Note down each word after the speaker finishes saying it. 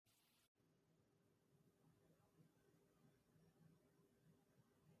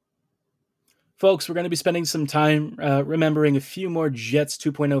Folks, we're going to be spending some time remembering a few more Jets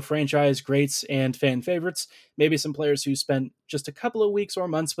 2.0 franchise greats and fan favorites. Maybe some players who spent just a couple of weeks or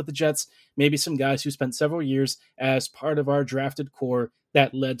months with the Jets. Maybe some guys who spent several years as part of our drafted core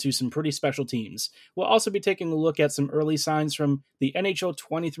that led to some pretty special teams. We'll also be taking a look at some early signs from the NHL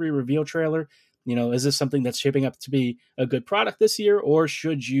 23 reveal trailer. Is this something that's shaping up to be a good product this year, or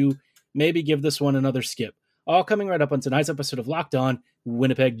should you maybe give this one another skip? All coming right up on tonight's episode of Locked On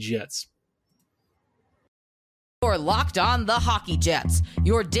Winnipeg Jets. You're Locked On the Hockey Jets,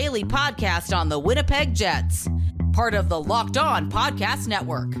 your daily podcast on the Winnipeg Jets. Part of the Locked On Podcast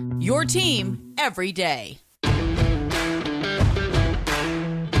Network, your team every day.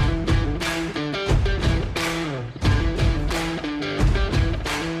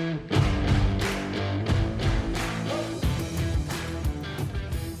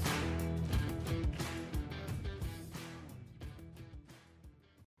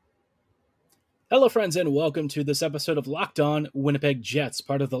 Hello, friends, and welcome to this episode of Locked On Winnipeg Jets,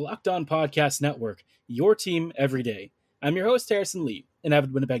 part of the Locked On Podcast Network, your team every day. I'm your host, Harrison Lee, an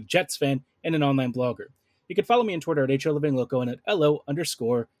avid Winnipeg Jets fan and an online blogger. You can follow me on Twitter at HLivingLoco and at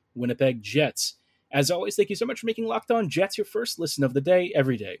LO_Winnipeg Jets. As always, thank you so much for making Locked On Jets your first listen of the day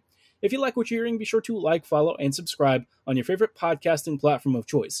every day. If you like what you're hearing, be sure to like, follow, and subscribe on your favorite podcasting platform of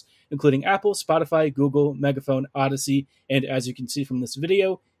choice, including Apple, Spotify, Google, Megaphone, Odyssey, and as you can see from this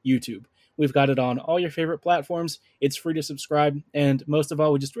video, YouTube. We've got it on all your favorite platforms. It's free to subscribe, and most of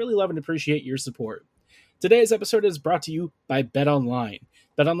all, we just really love and appreciate your support. Today's episode is brought to you by BetOnline.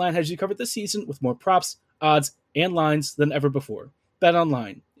 BetOnline has you covered this season with more props, odds, and lines than ever before.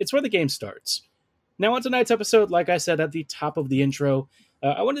 BetOnline, it's where the game starts. Now on tonight's episode, like I said at the top of the intro,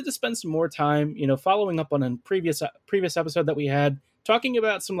 I wanted to spend some more time, following up on a previous episode that we had, talking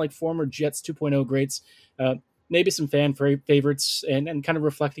about some former Jets 2.0 greats, maybe some fan favorites, and kind of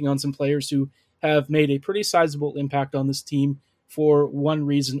reflecting on some players who have made a pretty sizable impact on this team for one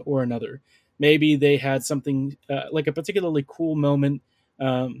reason or another. Maybe they had something like a particularly cool moment,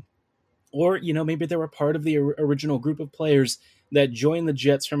 or maybe they were part of the original group of players that joined the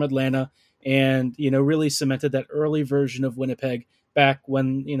Jets from Atlanta and really cemented that early version of Winnipeg back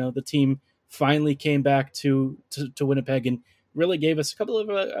when the team finally came back to Winnipeg and really gave us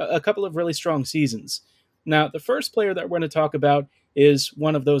a couple of really strong seasons. Now, the first player that we're going to talk about is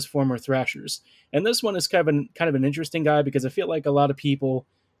one of those former Thrashers. And this one is kind of an interesting guy because I feel like a lot of people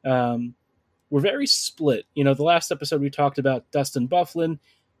were very split. The last episode we talked about Dustin Byfuglien.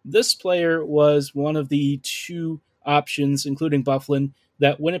 This player was one of the two options, including Byfuglien,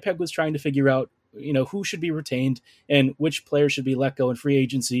 that Winnipeg was trying to figure out, who should be retained and which player should be let go in free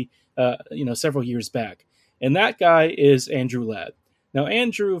agency, several years back. And that guy is Andrew Ladd. Now,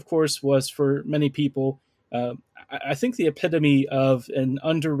 Andrew, of course, was for many people, I think the epitome of an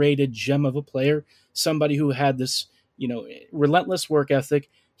underrated gem of a player, somebody who had this, relentless work ethic.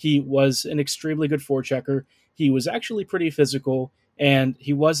 He was an extremely good forechecker. He was actually pretty physical, and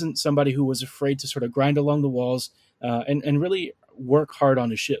he wasn't somebody who was afraid to sort of grind along the walls and really work hard on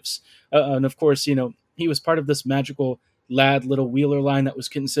his shifts. And of course, he was part of this magical Ladd Little Wheeler line that was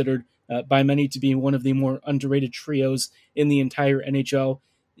considered by many to be one of the more underrated trios in the entire NHL.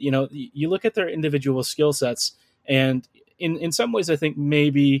 You look at their individual skill sets, and in some ways, I think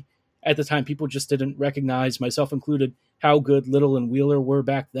maybe at the time people just didn't recognize, myself included, how good Little and Wheeler were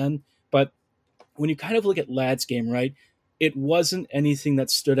back then. But when you kind of look at Ladd's game, right, it wasn't anything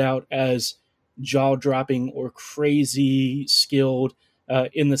that stood out as jaw-dropping or crazy skilled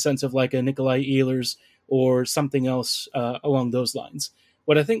in the sense of like a Nikolai Ehlers or something else along those lines.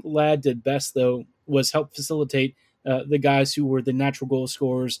 What I think Ladd did best, though, was help facilitate the guys who were the natural goal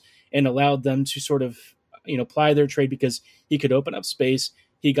scorers and allowed them to sort of, ply their trade because he could open up space.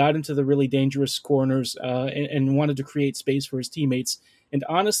 He got into the really dangerous corners and wanted to create space for his teammates. And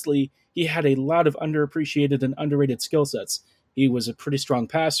honestly, he had a lot of underappreciated and underrated skill sets. He was a pretty strong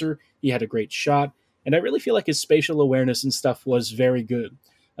passer. He had a great shot. And I really feel like his spatial awareness and stuff was very good.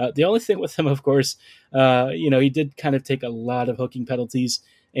 The only thing with him, of course, he did kind of take a lot of hooking penalties,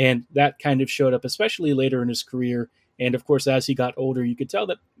 and that kind of showed up, especially later in his career. And of course, as he got older, you could tell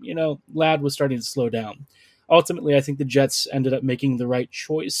that, Ladd was starting to slow down. Ultimately, I think the Jets ended up making the right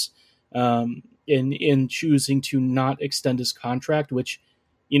choice in choosing to not extend his contract, which,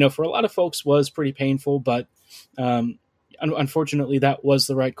 for a lot of folks was pretty painful, but unfortunately, that was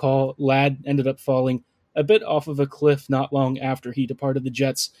the right call. Ladd ended up falling a bit off of a cliff not long after he departed the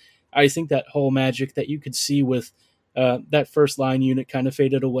Jets. I think that whole magic that you could see with that first line unit kind of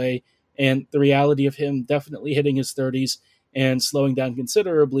faded away, and the reality of him definitely hitting his 30s and slowing down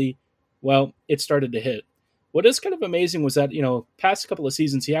considerably, well, it started to hit. what is kind of amazing was that, past couple of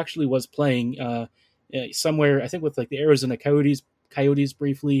seasons, he actually was playing somewhere, I think with like the Arizona Coyotes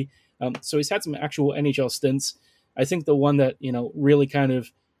briefly. So he's had some actual NHL stints. I think the one that, really kind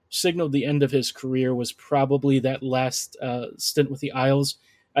of signaled the end of his career was probably that last stint with the Isles.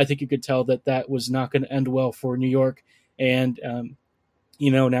 I think you could tell that that was not going to end well for New York. And,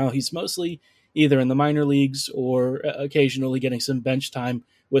 now he's mostly either in the minor leagues or occasionally getting some bench time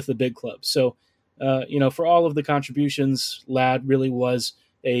with the big club. So, for all of the contributions, Ladd really was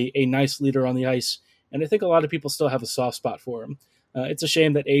a nice leader on the ice. And I think a lot of people still have a soft spot for him. It's a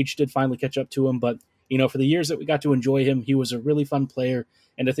shame that age did finally catch up to him, but, for the years that we got to enjoy him, he was a really fun player,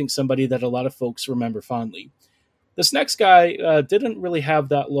 and I think somebody that a lot of folks remember fondly. This next guy didn't really have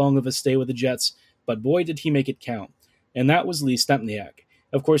that long of a stay with the Jets, but boy, did he make it count. And that was Lee Stempniak.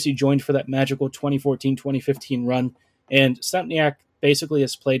 Of course, he joined for that magical 2014-2015 run, and Stempniak basically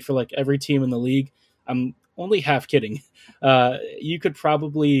has played for like every team in the league. I'm only half kidding. You could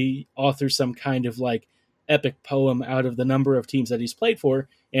probably author some kind of like epic poem out of the number of teams that he's played for.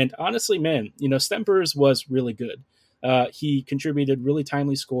 And honestly, man, Stempers was really good. He contributed really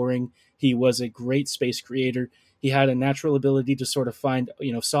timely scoring. He was a great space creator. He had a natural ability to sort of find,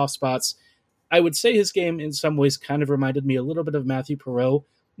 soft spots. I would say his game in some ways kind of reminded me a little bit of Matthew Perreault.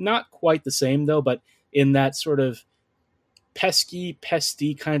 Not quite the same though, but in that sort of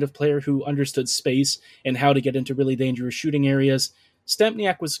pesty kind of player who understood space and how to get into really dangerous shooting areas.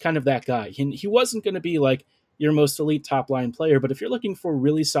 Stempniak was kind of that guy. He wasn't going to be like your most elite top line player, but if you're looking for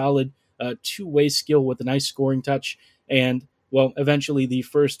really solid two-way skill with a nice scoring touch and, well, eventually the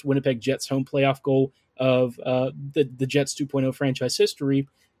first Winnipeg Jets home playoff goal of the Jets 2.0 franchise history,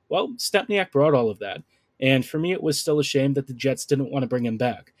 well, Stempniak brought all of that. And for me, it was still a shame that the Jets didn't want to bring him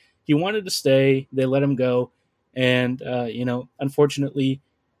back. He wanted to stay. They let him go. And, unfortunately,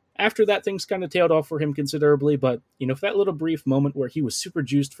 after that, things kind of tailed off for him considerably. But, for that little brief moment where he was super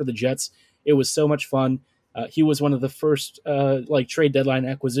juiced for the Jets, it was so much fun. He was one of the first trade deadline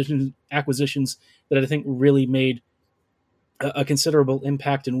acquisitions that I think really made a considerable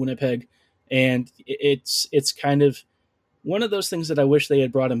impact in Winnipeg. And it's kind of one of those things that I wish they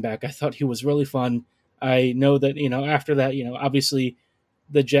had brought him back. I thought he was really fun. I know that, after that, obviously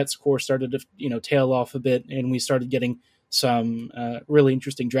the Jets core started to, tail off a bit, and we started getting some really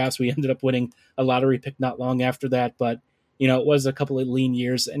interesting drafts. We ended up winning a lottery pick not long after that, but, it was a couple of lean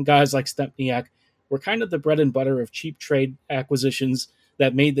years, and guys like Stempniak were kind of the bread and butter of cheap trade acquisitions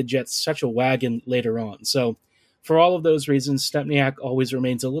that made the Jets such a wagon later on. So for all of those reasons, Stempniak always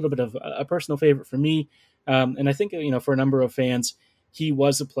remains a little bit of a personal favorite for me. And I think, for a number of fans, he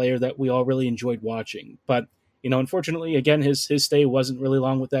was a player that we all really enjoyed watching. But, unfortunately, again, his stay wasn't really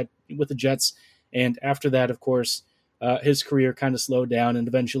long with the Jets. And after that, of course, his career kind of slowed down, and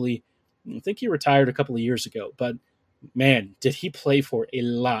eventually, I think he retired a couple of years ago. But, man, did he play for a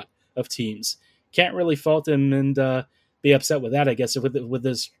lot of teams. Can't really fault him and be upset with that, I guess, with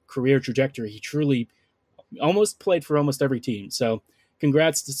his career trajectory. He truly almost played for almost every team. So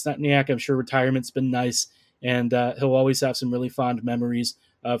congrats to Stempniak. I'm sure retirement's been nice, and he'll always have some really fond memories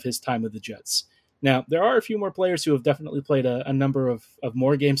of his time with the Jets. Now, there are a few more players who have definitely played a number of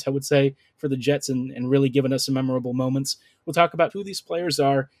more games, I would say, for the Jets and really given us some memorable moments. We'll talk about who these players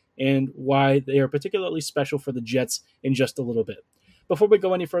are and why they are particularly special for the Jets in just a little bit. Before we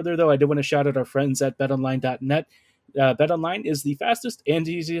go any further, though, I do want to shout out our friends at betonline.net. BetOnline is the fastest and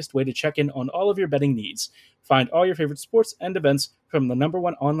easiest way to check in on all of your betting needs. Find all your favorite sports and events from the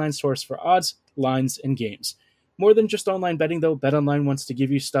 #1 online source for odds, lines, and games. More than just online betting, though, BetOnline wants to give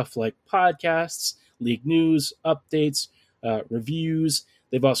you stuff like podcasts, league news, updates, reviews.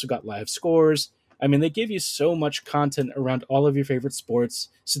 They've also got live scores. I mean, they give you so much content around all of your favorite sports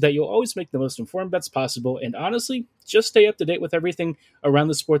so that you'll always make the most informed bets possible and honestly, just stay up to date with everything around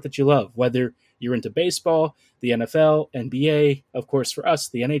the sport that you love, whether you're into baseball, the NFL, NBA, of course for us,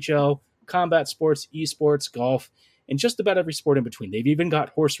 the NHL, combat sports, esports, golf, and just about every sport in between. They've even got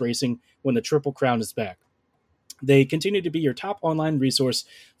horse racing when the Triple Crown is back. They continue to be your top online resource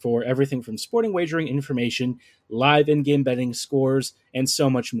for everything from sporting wagering information, live in-game betting, scores, and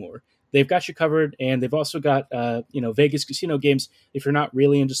so much more. They've got you covered, and they've also got Vegas casino games if you're not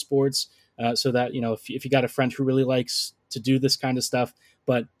really into sports, so that if you got a friend who really likes to do this kind of stuff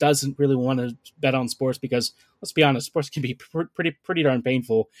but doesn't really want to bet on sports because, let's be honest, sports can be pretty darn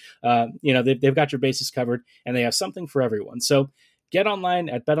painful. They've got your bases covered, and they have something for everyone. So get online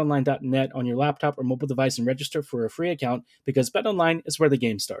at betonline.net on your laptop or mobile device and register for a free account because BetOnline is where the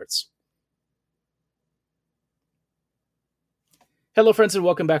game starts. Hello, friends, and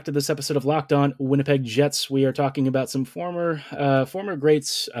welcome back to this episode of Locked On Winnipeg Jets. We are talking about some former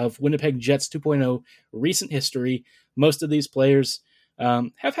greats of Winnipeg Jets 2.0 recent history. Most of these players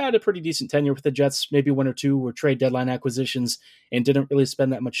have had a pretty decent tenure with the Jets. Maybe one or two were trade deadline acquisitions and didn't really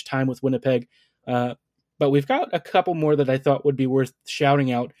spend that much time with Winnipeg. But we've got a couple more that I thought would be worth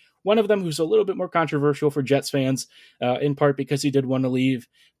shouting out. One of them who's a little bit more controversial for Jets fans, in part because he did want to leave,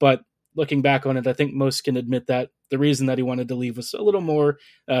 but looking back on it, I think most can admit that the reason that he wanted to leave was a little more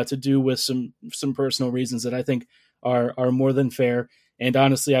to do with some personal reasons that I think are more than fair. And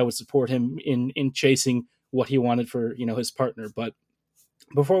honestly, I would support him in chasing what he wanted for his partner. But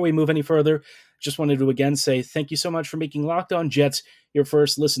before we move any further, just wanted to again say thank you so much for making Locked On Jets your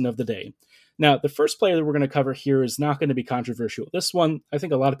first listen of the day. Now, the first player that we're going to cover here is not going to be controversial. This one, I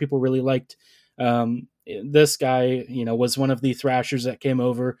think a lot of people really liked. This guy, was one of the Thrashers that came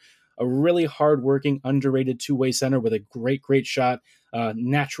over. A really hardworking, underrated two-way center with a great shot,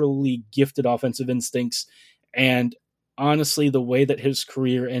 naturally gifted offensive instincts. And honestly, the way that his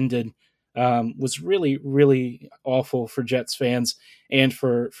career ended was really, really awful for Jets fans and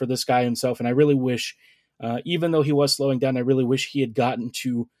for this guy himself. And I really wish, even though he was slowing down, I really wish he had gotten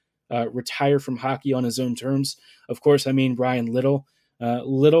to retire from hockey on his own terms. Of course, I mean Bryan Little.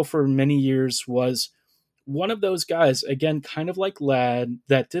 Little for many years was one of those guys, again, kind of like Ladd,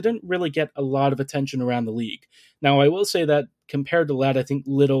 that didn't really get a lot of attention around the league. Now, I will say that compared to Ladd, I think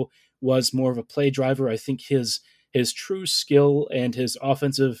Little was more of a play driver. I think his true skill and his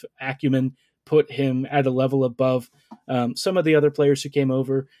offensive acumen put him at a level above some of the other players who came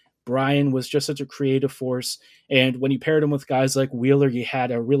over. Bryan was just such a creative force, and when you paired him with guys like Wheeler, you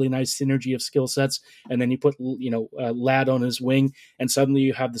had a really nice synergy of skill sets, and then you put Ladd on his wing, and suddenly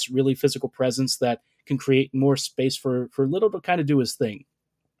you have this really physical presence that can create more space for Little to kind of do his thing.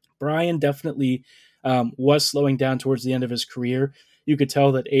 Bryan definitely was slowing down towards the end of his career. You could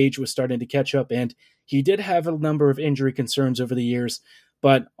tell that age was starting to catch up, and he did have a number of injury concerns over the years.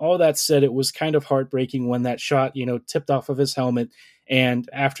 But all that said, it was kind of heartbreaking when that shot, tipped off of his helmet, and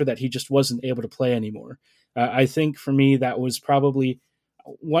after that, he just wasn't able to play anymore. I think for me, that was probably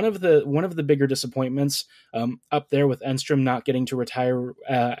one of the bigger disappointments, up there with Enstrom not getting to retire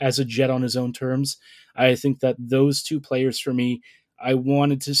as a Jet on his own terms. I think that those two players for me, I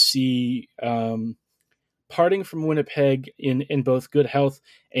wanted to see parting from Winnipeg in both good health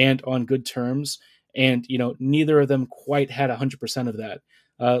and on good terms. And, neither of them quite had 100% of that.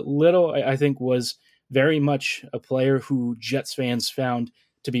 Little, I think, was very much a player who Jets fans found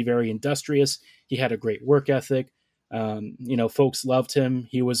to be very industrious. He had a great work ethic. Folks loved him.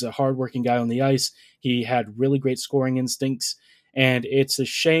 He was a hardworking guy on the ice. He had really great scoring instincts. And it's a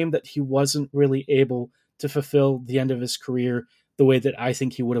shame that he wasn't really able to fulfill the end of his career the way that I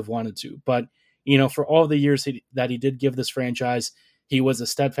think he would have wanted to. But, for all the years that he did give this franchise, he was a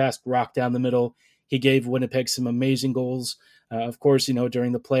steadfast rock down the middle. He gave Winnipeg some amazing goals. Of course,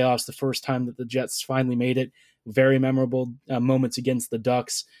 during the playoffs, the first time that the Jets finally made it, very memorable moments against the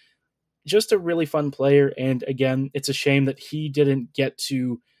Ducks. Just a really fun player. And again, it's a shame that he didn't get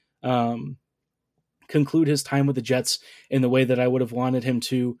to conclude his time with the Jets in the way that I would have wanted him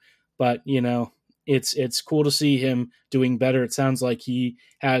to. But, it's cool to see him doing better. It sounds like he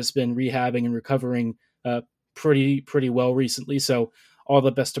has been rehabbing and recovering pretty well recently. So all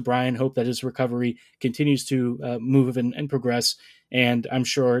the best to Bryan. Hope that his recovery continues to move and progress. And I'm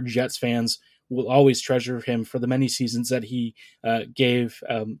sure Jets fans will always treasure him for the many seasons that he gave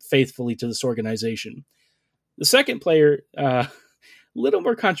faithfully to this organization. The second player, a little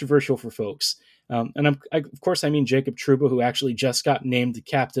more controversial for folks. And of course, I mean Jacob Trouba, who actually just got named the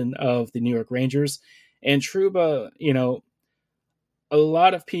captain of the New York Rangers. And Trouba, a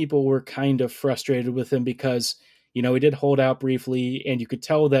lot of people were kind of frustrated with him because, he did hold out briefly, and you could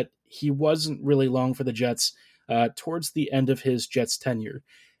tell that he wasn't really long for the Jets towards the end of his Jets tenure.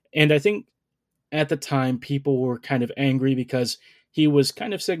 And I think at the time, people were kind of angry because he was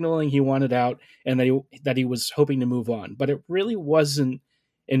kind of signaling he wanted out and that he was hoping to move on. But it really wasn't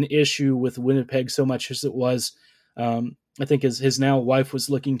an issue with Winnipeg so much as it was, I think his now wife was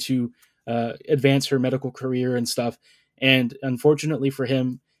looking to advance her medical career and stuff. And unfortunately for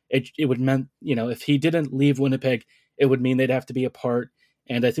him, it would meant, if he didn't leave Winnipeg, it would mean they'd have to be apart.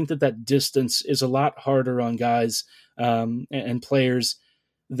 And I think that distance is a lot harder on guys and players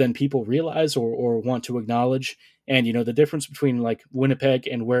than people realize or want to acknowledge. And, the difference between like Winnipeg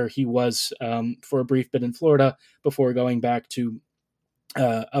and where he was for a brief bit in Florida before going back to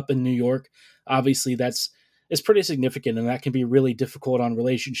up in New York, obviously it's pretty significant, and that can be really difficult on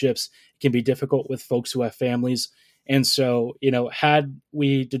relationships. It can be difficult with folks who have families. And so, had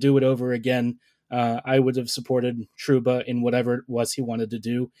we to do it over again, I would have supported Trouba in whatever it was he wanted to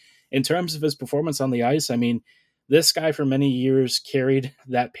do. In terms of his performance on the ice, I mean, this guy for many years carried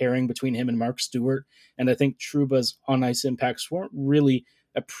that pairing between him and Mark Stewart, and I think Trouba's on-ice impacts weren't really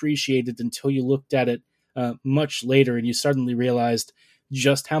appreciated until you looked at it much later and you suddenly realized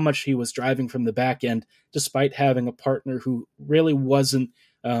just how much he was driving from the back end, despite having a partner who really wasn't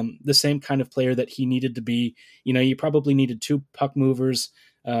the same kind of player that he needed to be. You probably needed two puck movers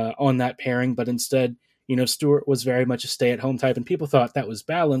on that pairing, but instead, Stewart was very much a stay-at-home type, and people thought that was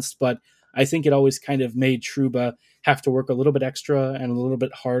balanced, but I think it always kind of made Trouba have to work a little bit extra and a little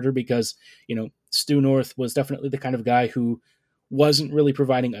bit harder because, Stu North was definitely the kind of guy who wasn't really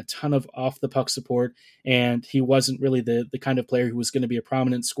providing a ton of off-the-puck support, and he wasn't really the kind of player who was going to be a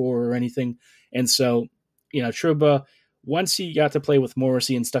prominent scorer or anything. And so, Trouba, once he got to play with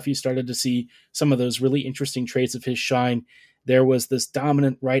Morrissey and stuff, you started to see some of those really interesting traits of his shine. There was this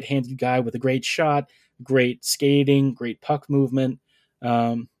dominant right-handed guy with a great shot, great skating, great puck movement.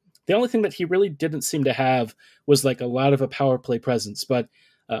 The only thing that he really didn't seem to have was like a lot of a power play presence. But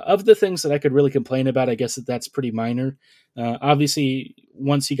of the things that I could really complain about, I guess that's pretty minor. Obviously,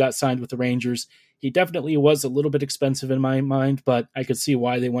 once he got signed with the Rangers, he definitely was a little bit expensive in my mind, but I could see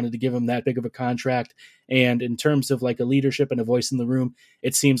why they wanted to give him that big of a contract. And in terms of like a leadership and a voice in the room,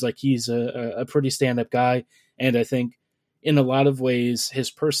 it seems like he's a pretty stand-up guy. And I think in a lot of ways, his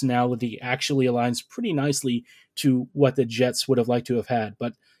personality actually aligns pretty nicely to what the Jets would have liked to have had.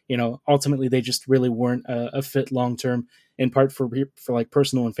 But, ultimately they just really weren't a fit long-term, in part for like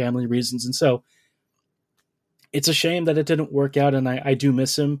personal and family reasons. And so it's a shame that it didn't work out, and I do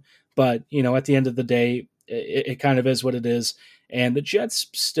miss him. But, at the end of the day, it kind of is what it is. And the Jets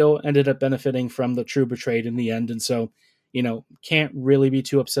still ended up benefiting from the Trouba trade in the end. And so, can't really be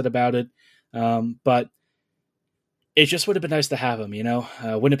too upset about it. But it just would have been nice to have him,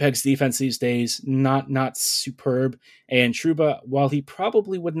 Winnipeg's defense these days, not superb. And Trouba, while he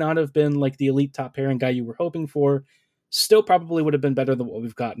probably would not have been like the elite top pairing guy you were hoping for, still probably would have been better than what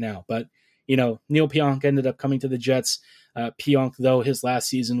we've got now. But, Neil Pionk ended up coming to the Jets. Pionk, though, his last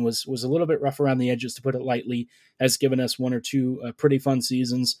season was a little bit rough around the edges, to put it lightly, has given us one or two pretty fun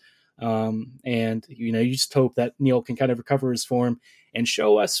seasons. And, you just hope that Neil can kind of recover his form and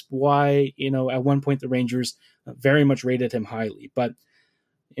show us why, at one point the Rangers very much rated him highly. But,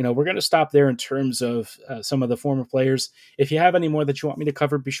 we're going to stop there in terms of some of the former players. If you have any more that you want me to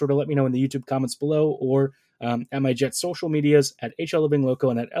cover, be sure to let me know in the YouTube comments below, or at my Jets social medias at HLLivingLoco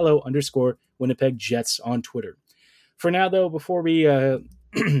and at LO_Winnipeg Jets on Twitter. For now, though, before we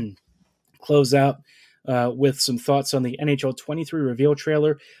close out with some thoughts on the NHL 23 reveal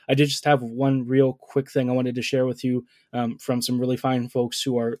trailer, I did just have one real quick thing I wanted to share with you from some really fine folks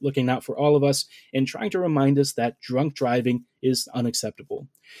who are looking out for all of us and trying to remind us that drunk driving is unacceptable.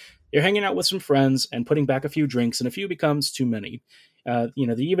 You're hanging out with some friends and putting back a few drinks, and a few becomes too many. The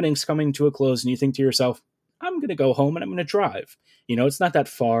evening's coming to a close, and you think to yourself, I'm going to go home and I'm going to drive. It's not that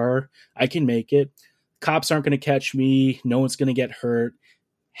far. I can make it. Cops aren't going to catch me. No one's going to get hurt.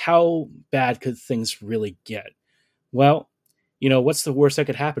 How bad could things really get? Well, what's the worst that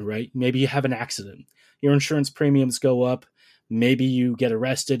could happen, right? Maybe you have an accident. Your insurance premiums go up. Maybe you get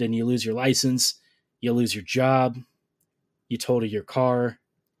arrested and you lose your license. You lose your job. You total your car.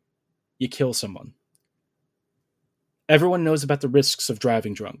 You kill someone. Everyone knows about the risks of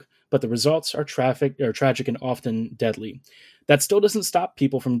driving drunk, but the results are tragic and often deadly. That still doesn't stop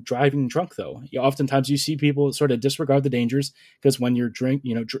people from driving drunk, though. Oftentimes you see people sort of disregard the dangers because when you're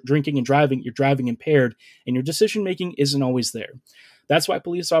drinking and driving, you're driving impaired, and your decision-making isn't always there. That's why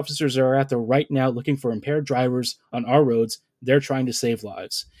police officers are out there right now looking for impaired drivers on our roads. They're trying to save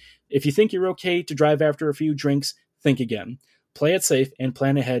lives. If you think you're okay to drive after a few drinks, think again. Play it safe and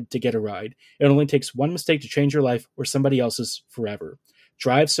plan ahead to get a ride. It only takes one mistake to change your life or somebody else's forever.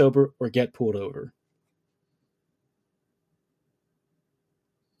 Drive sober or get pulled over.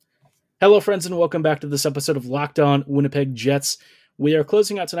 Hello, friends, and welcome back to this episode of Locked On Winnipeg Jets. We are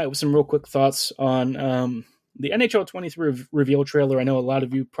closing out tonight with some real quick thoughts on the NHL 23 reveal trailer. I know a lot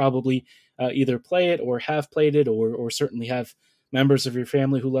of you probably either play it or have played it, or certainly have members of your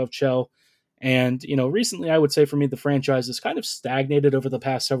family who love Chell. And, recently I would say for me, the franchise has kind of stagnated over the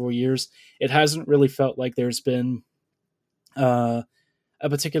past several years. It hasn't really felt like there's been a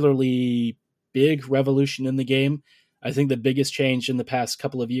particularly big revolution in the game. I think the biggest change in the past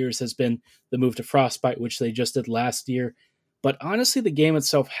couple of years has been the move to Frostbite, which they just did last year. But honestly, the game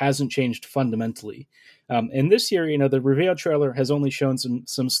itself hasn't changed fundamentally. And this year, the reveal trailer has only shown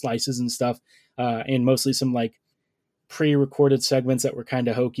some slices and stuff, and mostly some pre-recorded segments that were kind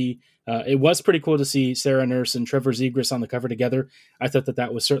of hokey. It was pretty cool to see Sarah Nurse and Trevor Zegras on the cover together. I thought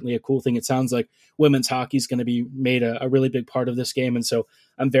that was certainly a cool thing. It sounds like women's hockey is going to be made a really big part of this game, and so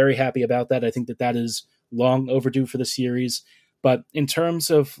I'm very happy about that. I think that is long overdue for the series. But in terms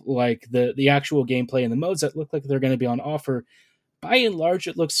of like the actual gameplay and the modes that look like they're going to be on offer, by and large,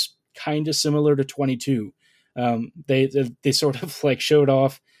 it looks kind of similar to 22. They sort of like showed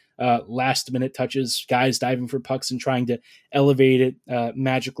off last minute touches, guys diving for pucks and trying to elevate it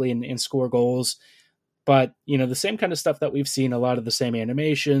magically and score goals. But, the same kind of stuff that we've seen, a lot of the same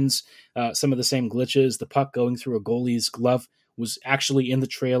animations, some of the same glitches. The puck going through a goalie's glove was actually in the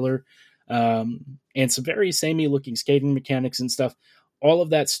trailer, and some very samey looking skating mechanics and stuff. All of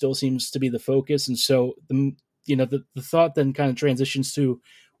that still seems to be the focus. And so, the thought then kind of transitions to,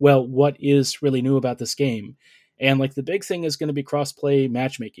 well, what is really new about this game? And like the big thing is going to be cross-play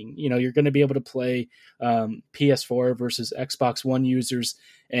matchmaking. You're going to be able to play PS4 versus Xbox One users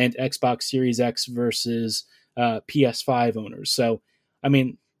and Xbox Series X versus PS5 owners. So, I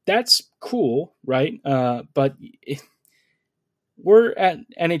mean, that's cool, right? But we're at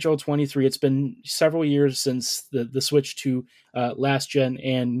NHL 23. It's been several years since the switch to last-gen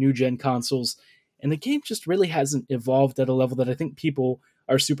and new-gen consoles, and the game just really hasn't evolved at a level that I think people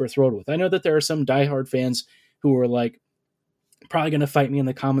are super thrilled with. I know that there are some diehard fans who are like probably going to fight me in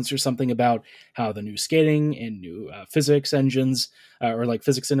the comments or something about how the new skating and new physics engines or like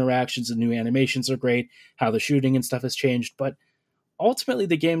physics interactions and new animations are great, how the shooting and stuff has changed. But ultimately,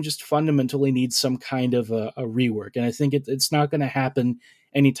 the game just fundamentally needs some kind of a rework. And I think it's not going to happen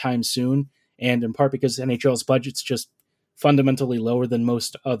anytime soon. And in part because NHL's budget's just fundamentally lower than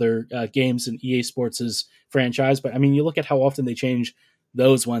most other games in EA Sports' franchise. But I mean, you look at how often they change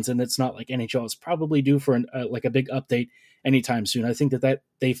those ones, and it's not like NHL is probably due for like a big update anytime soon. I think that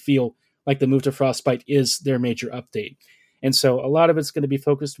they feel like the move to Frostbite is their major update. And so a lot of it's going to be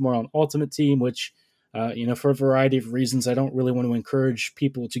focused more on Ultimate Team, which, for a variety of reasons, I don't really want to encourage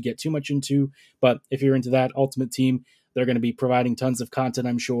people to get too much into. But if you're into that Ultimate Team, they're going to be providing tons of content,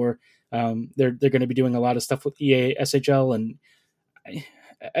 I'm sure. They're going to be doing a lot of stuff with EA SHL. And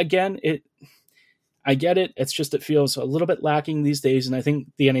I get it. It's just, it feels a little bit lacking these days. And I think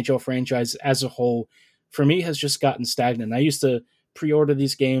the NHL franchise as a whole, for me, has just gotten stagnant. I used to pre-order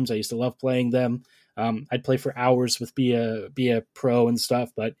these games. I used to love playing them. I'd play for hours with be a pro and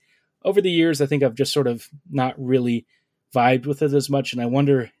stuff. But over the years, I think I've just sort of not really vibed with it as much. And I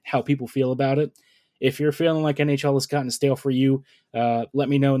wonder how people feel about it. If you're feeling like NHL has gotten stale for you, let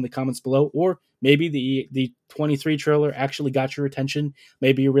me know in the comments below. Or maybe the 23 trailer actually got your attention.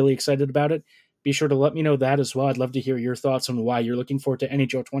 Maybe you're really excited about it. Be sure to let me know that as well. I'd love to hear your thoughts on why you're looking forward to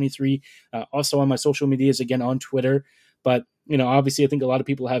NHL 23. Also on my social medias, again, on Twitter. But, obviously I think a lot of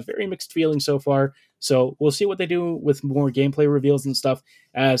people have very mixed feelings so far. So we'll see what they do with more gameplay reveals and stuff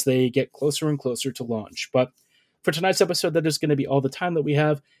as they get closer and closer to launch. But for tonight's episode, that is going to be all the time that we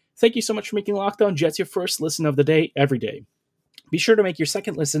have. Thank you so much for making Locked On Jets your first listen of the day every day. Be sure to make your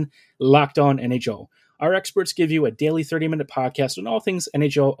second listen Locked On NHL. Our experts give you a daily 30-minute podcast on all things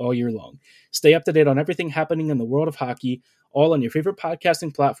NHL all year long. Stay up to date on everything happening in the world of hockey, all on your favorite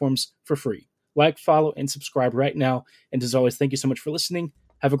podcasting platforms for free. Like, follow, and subscribe right now. And as always, thank you so much for listening.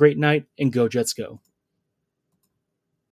 Have a great night, and go Jets go.